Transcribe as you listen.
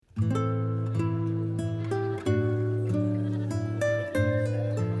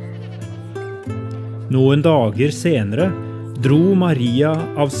Noen dager senere dro Maria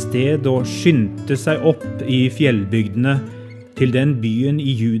av sted og skyndte seg opp i fjellbygdene til den byen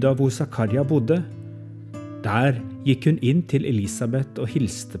i Juda hvor Zakaria bodde. Der gikk hun inn til Elisabet og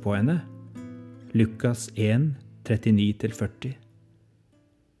hilste på henne. Lukas 1, 39-40.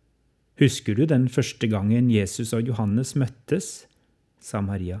 Husker du den første gangen Jesus og Johannes møttes? Sa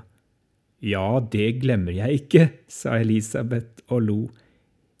Maria. Ja, det glemmer jeg ikke, sa Elisabet og lo.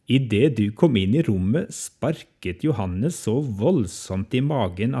 I det du kom inn i rommet, sparket Johannes så voldsomt i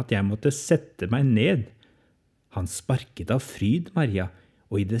magen at jeg måtte sette meg ned. Han sparket av fryd, Maria,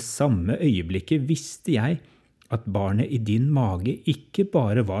 og i det samme øyeblikket visste jeg at barnet i din mage ikke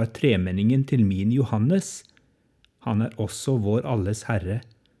bare var tremenningen til min Johannes. Han også vår alles Herre.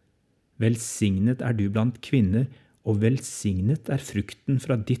 Velsignet du blant kvinner, og velsignet frukten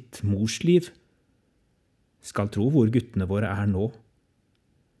fra ditt morsliv. Skal tro hvor guttene våre nå.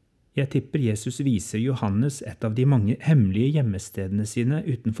 Jeg tipper Jesus viser Johannes et av de mange hemmelige gjemmestedene sine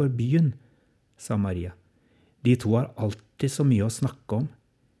utenfor byen, sa Maria. De to har alltid så mye å snakke om.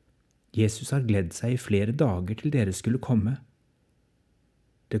 Jesus har gledd seg i flere dager til dere skulle komme.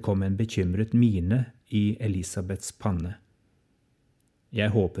 Det kom en bekymret mine i Elisabets panne.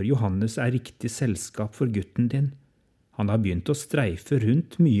 Jeg håper Johannes riktig selskap for gutten din. Han har begynt å streife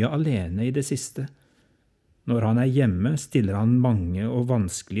rundt mye alene i det siste. Når han hjemme, stiller han mange og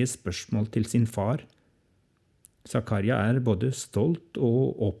vanskelige spørsmål til sin far. Zakaria både stolt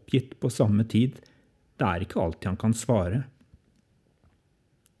og oppgitt på samme tid. Det ikke alltid han kan svare.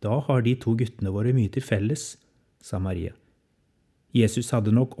 Da har de to guttene våre mye til felles, sa Maria. Jesus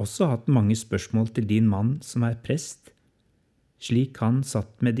hadde nok også hatt mange spørsmål til din mann som prest, slik han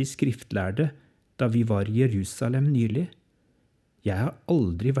satt med de skriftlærde da vi var i Jerusalem nylig. Jeg har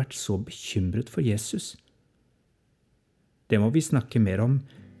aldri vært så bekymret for Jesus. Det må vi snakke mer om,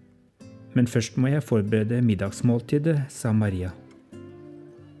 men først må jeg forberede middagsmåltidet, sa Maria.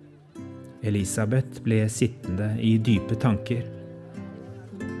 Elisabet ble sittende i dype tanker.